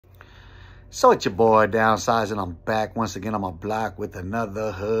So it's your boy Downsizing. I'm back once again on my block with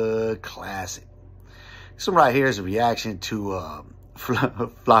another hood classic. This one right here is a reaction to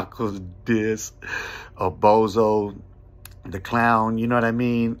Flaco's diss of Bozo, the clown. You know what I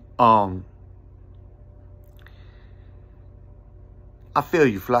mean? I feel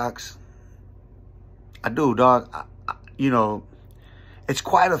you, Flox. I do, dog. You know, it's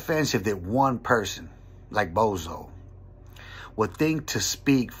quite offensive that one person like Bozo would think to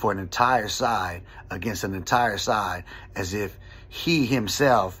speak for an entire side against an entire side as if he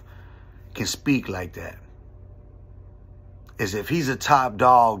himself can speak like that. As if he's a top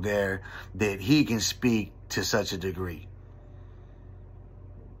dog there, that he can speak to such a degree.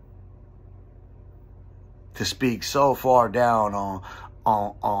 To speak so far down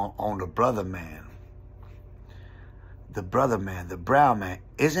on the brother man. The brother man, the brown man.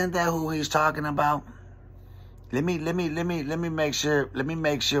 Isn't that who he's talking about? Let me make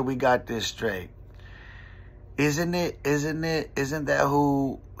sure we got this straight. Isn't that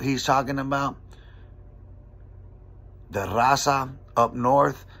who he's talking about? The raza up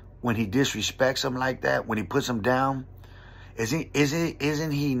north, when he disrespects them like that, when he puts them down,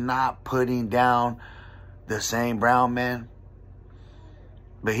 isn't he not putting down the same brown man?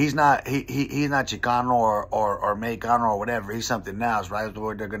 But he's not he's not Chicano or Mexicano or whatever. He's something else, right? That's the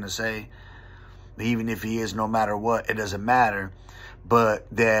word they're gonna say. Even if he is, no matter what, it doesn't matter. But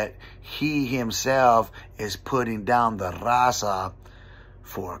that he himself is putting down the raza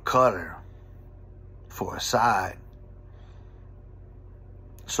for a color, for a side.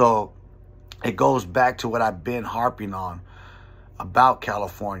 So it goes back to what I've been harping on about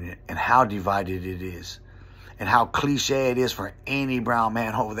California and how divided it is. And how cliche it is for any brown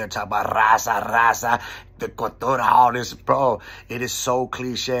man over there talking about raza, the cultura, all this, bro. It is so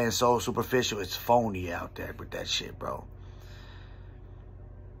cliche and so superficial. It's phony out there with that shit, bro.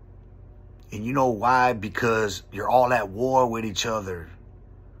 And you know why? Because you're all at war with each other.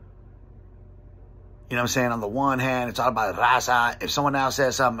 You know what I'm saying? On the one hand, it's all about raza. If someone else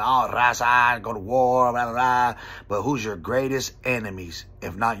says something, oh, raza, go to war, blah, blah, blah. But who's your greatest enemies,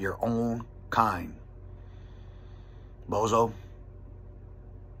 if not your own kind? Bozo.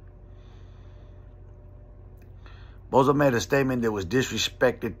 Bozo made a statement that was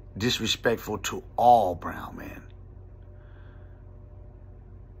disrespectful to all brown men.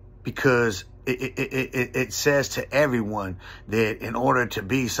 Because it says to everyone that in order to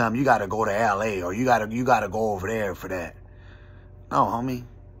be something, you got to go to LA or you got to go over there for that. No, homie. You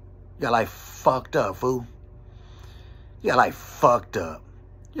got like fucked up, fool. You got like fucked up.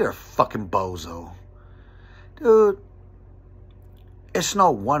 You're a fucking bozo. Dude. It's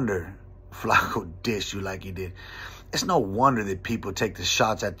no wonder Flaco dissed you like he did. It's no wonder that people take the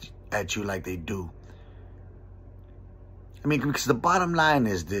shots at you like they do. I mean, because the bottom line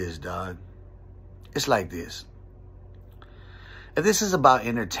is this, dog. It's like this. If this is about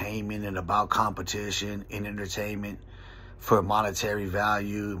entertainment and about competition and entertainment for monetary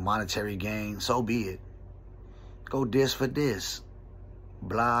value, monetary gain, so be it. Go diss for this.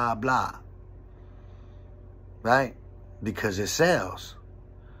 Blah, blah. Right? Because it sells.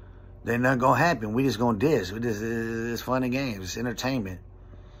 Then nothing gonna happen. We just gonna diss. It's fun and games. It's entertainment.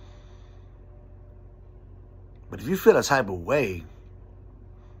 But if you feel a type of way,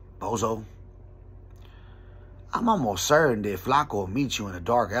 Bozo, I'm almost certain that Flaco will meet you in a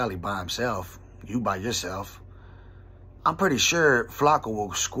dark alley by himself. You by yourself. I'm pretty sure Flaco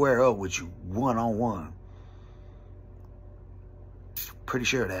will square up with you one-on-one. Pretty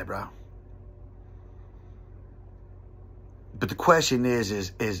sure of that, bro. But the question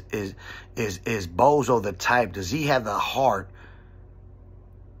is Bozo the type, does he have the heart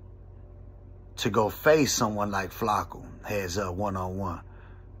to go face someone like Flaco, heads up, one-on-one?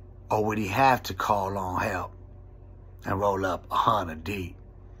 Or would he have to call on help and roll up 100 deep?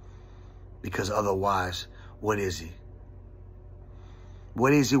 Because otherwise, what is he?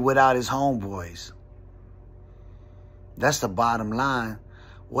 What is he without his homeboys? That's the bottom line.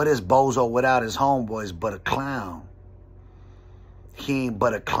 What is Bozo without his homeboys but a clown? He ain't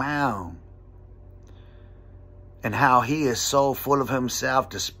but a clown. And how he is so full of himself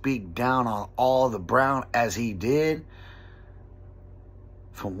to speak down on all the brown as he did.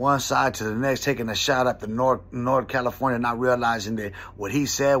 From one side to the next, taking a shot at the North California, not realizing that what he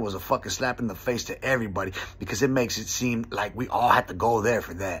said was a fucking slap in the face to everybody. Because it makes it seem like we all have to go there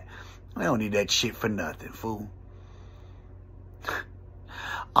for that. We don't need that shit for nothing, fool.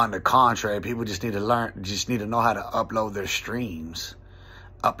 On the contrary, people just need to know how to upload their streams,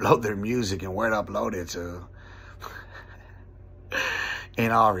 upload their music and where to upload it to.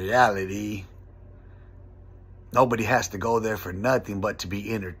 In all reality, Nobody has to go there for nothing but to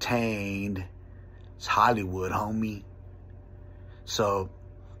be entertained. It's Hollywood, homie. So,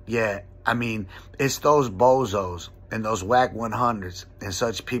 yeah, I mean, it's those bozos and those whack 100s and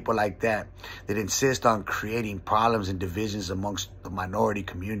such people like that that insist on creating problems and divisions amongst the minority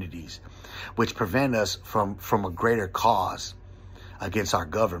communities, which prevent us from a greater cause against our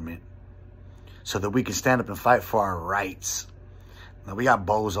government so that we can stand up and fight for our rights. Now, we got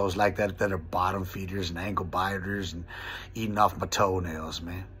bozos like that are bottom feeders and ankle biters and eating off my toenails,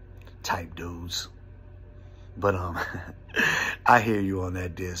 man. Type dudes. But, I hear you on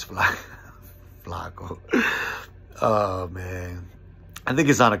that diss, Flaco. Oh, man. I think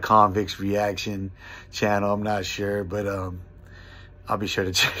it's on a Convicts reaction channel. I'm not sure, but I'll be sure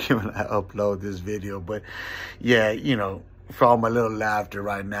to check it when I upload this video. But, yeah, you know, for all my little laughter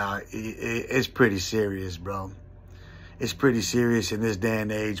right now, it's pretty serious, bro. It's pretty serious in this day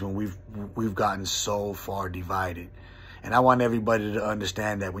and age when we've gotten so far divided. And I want everybody to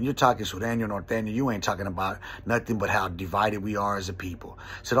understand that when you're talking Sureño, Norteño, you ain't talking about nothing but how divided we are as a people.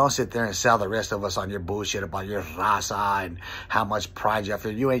 So don't sit there and sell the rest of us on your bullshit about your raza and how much pride you have.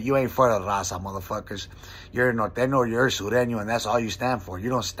 You ain't for the raza, motherfuckers. You're a Norteño or you're a Sureño, and that's all you stand for. You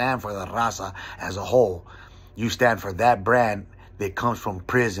don't stand for the raza as a whole. You stand for that brand that comes from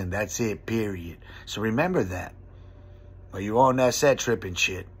prison. That's it, period. So remember that. When you on that set tripping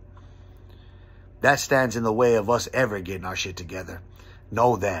shit, that stands in the way of us ever getting our shit together.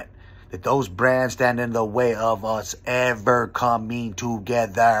 Know that those brands stand in the way of us ever coming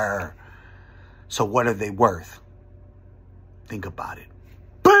together. So what are they worth? Think about it.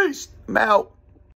 Peace. I'm out.